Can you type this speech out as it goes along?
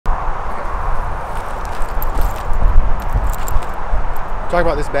talk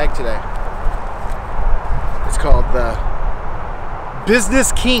about this bag today. It's called the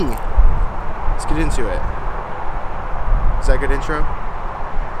Business King. Let's get into it. Is that a good intro?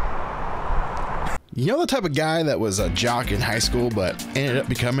 You know the type of guy that was a jock in high school but ended up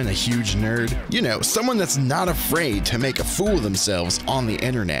becoming a huge nerd? You know, someone that's not afraid to make a fool of themselves on the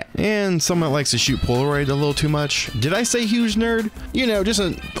internet. And someone that likes to shoot Polaroid a little too much. Did I say huge nerd? You know, just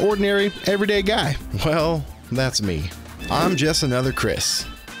an ordinary, everyday guy. Well, that's me. I'm just another Chris.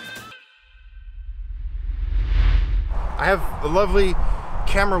 I have a lovely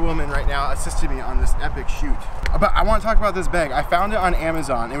camera woman right now assisting me on this epic shoot. But I want to talk about this bag. I found it on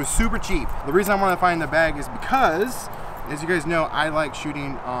Amazon. It was super cheap. The reason I want to find the bag is because, as you guys know, I like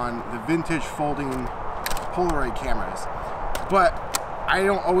shooting on the vintage folding Polaroid cameras. But I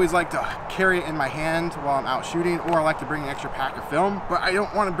don't always like to carry it in my hand while I'm out shooting, or I like to bring an extra pack of film. But I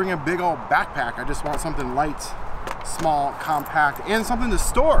don't want to bring a big old backpack. I just want something light, small, compact, and something to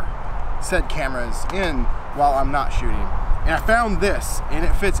store said cameras in while I'm not shooting. And I found this, and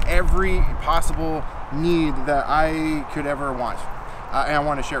it fits every possible need that I could ever want. And I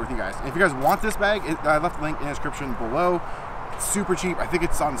want to share it with you guys. And if you guys want this bag, I left the link in the description below. It's super cheap. I think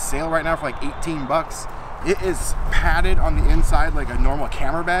it's on sale right now for like 18 bucks. It is padded on the inside like a normal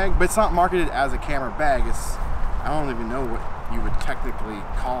camera bag, but it's not marketed as a camera bag. It's, I don't even know what you would technically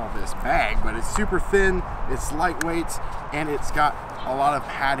call this bag, but it's super thin, it's lightweight, and it's got a lot of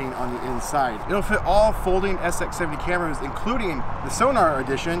padding on the inside. It'll fit all folding SX70 cameras, including the sonar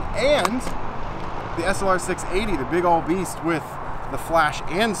edition and the SLR680, the big old beast with the flash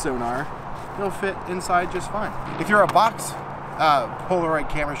and sonar. It'll fit inside just fine. If you're a box Polaroid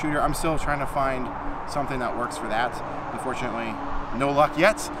camera shooter, I'm still trying to find something that works for that. Unfortunately, no luck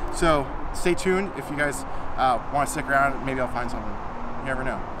yet. So stay tuned. If you guys want to stick around, maybe I'll find something. You never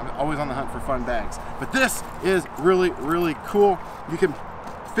know. I'm always on the hunt for fun bags. But this is really, really cool. You can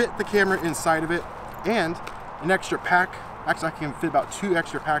fit the camera inside of it and an extra pack. Actually, I can fit about 2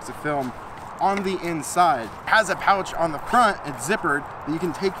 extra packs of film on the inside. It has a pouch on the front, it's zippered, that you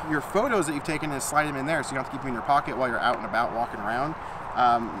can take your photos that you've taken and slide them in there, so you don't have to keep them in your pocket while you're out and about walking around.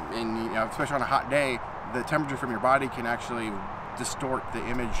 And you know, especially on a hot day, the temperature from your body can actually distort the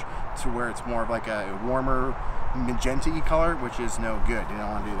image to where it's more of like a warmer magenta-y color, which is no good. You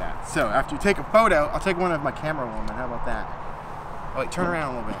don't want to do that. So after you take a photo, I'll take one of my camera woman. How about that? Oh, wait, turn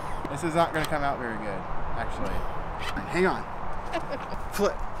around a little bit. This is not going to come out very good, actually. Right, hang on.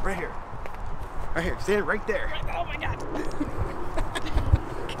 Flip right here. Right here. Stand right there. Oh my god.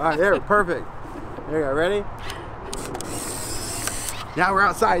 All right, there. Perfect. There you go. Ready? Now we're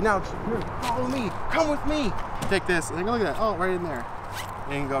outside. Now follow me. Come with me. Take this and look at that. Oh, right in there.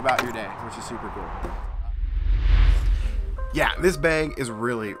 And you can go about your day, which is super cool. Yeah, this bag is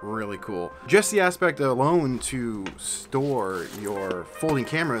really, really cool. Just the aspect alone to store your folding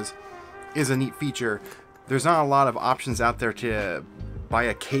cameras is a neat feature. There's not a lot of options out there to buy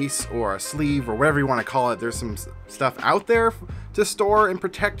a case or a sleeve or whatever you want to call it. There's some stuff out there to store and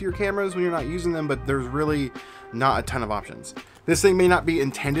protect your cameras when you're not using them, but there's really not a ton of options. This thing may not be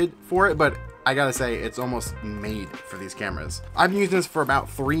intended for it, but I gotta say, it's almost made for these cameras. I've been using this for about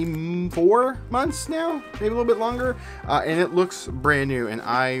 3-4 months now, maybe a little bit longer, and it looks brand new, and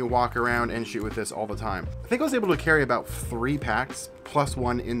I walk around and shoot with this all the time. I think I was able to carry about 3 packs, plus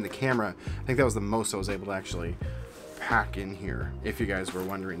 1 in the camera. I think that was the most I was able to actually pack in here, if you guys were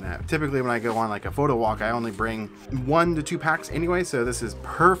wondering that. Typically when I go on like a photo walk, I only bring 1 to 2 packs anyway, so this is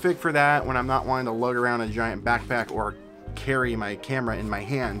perfect for that when I'm not wanting to lug around a giant backpack or carry my camera in my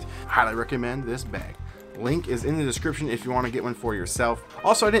hand. Highly recommend this bag. Link is in the description if you want to get one for yourself.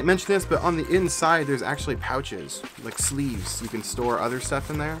 Also, I didn't mention this, but on the inside there's actually pouches, like sleeves. You can store other stuff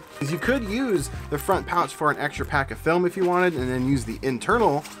in there. You could use the front pouch for an extra pack of film if you wanted, and then use the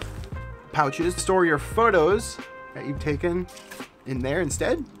internal pouches to store your photos that you've taken in there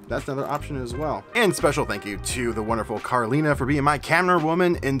instead. That's another option as well. And special thank you to the wonderful Carlina for being my camera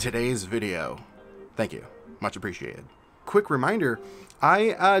woman in today's video. Thank you, much appreciated. Quick reminder,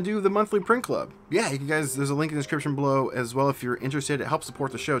 I do the monthly print club. Yeah, you guys, there's a link in the description below as well if you're interested. It helps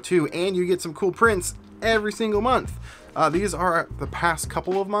support the show too, and you get some cool prints every single month. These are the past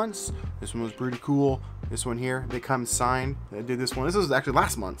couple of months. This one was pretty cool. This one here, they come signed. I did this one. This was actually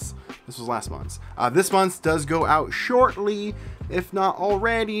last month's. This was last month's. This month's does go out shortly, if not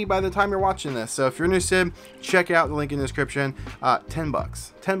already by the time you're watching this. So if you're interested, check out the link in the description. 10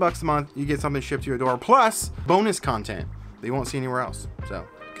 bucks. 10 bucks a month, you get something shipped to your door, plus bonus content that you won't see anywhere else. So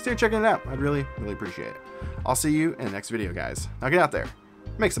consider checking it out. I'd really, really appreciate it. I'll see you in the next video, guys. Now get out there,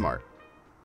 make some art.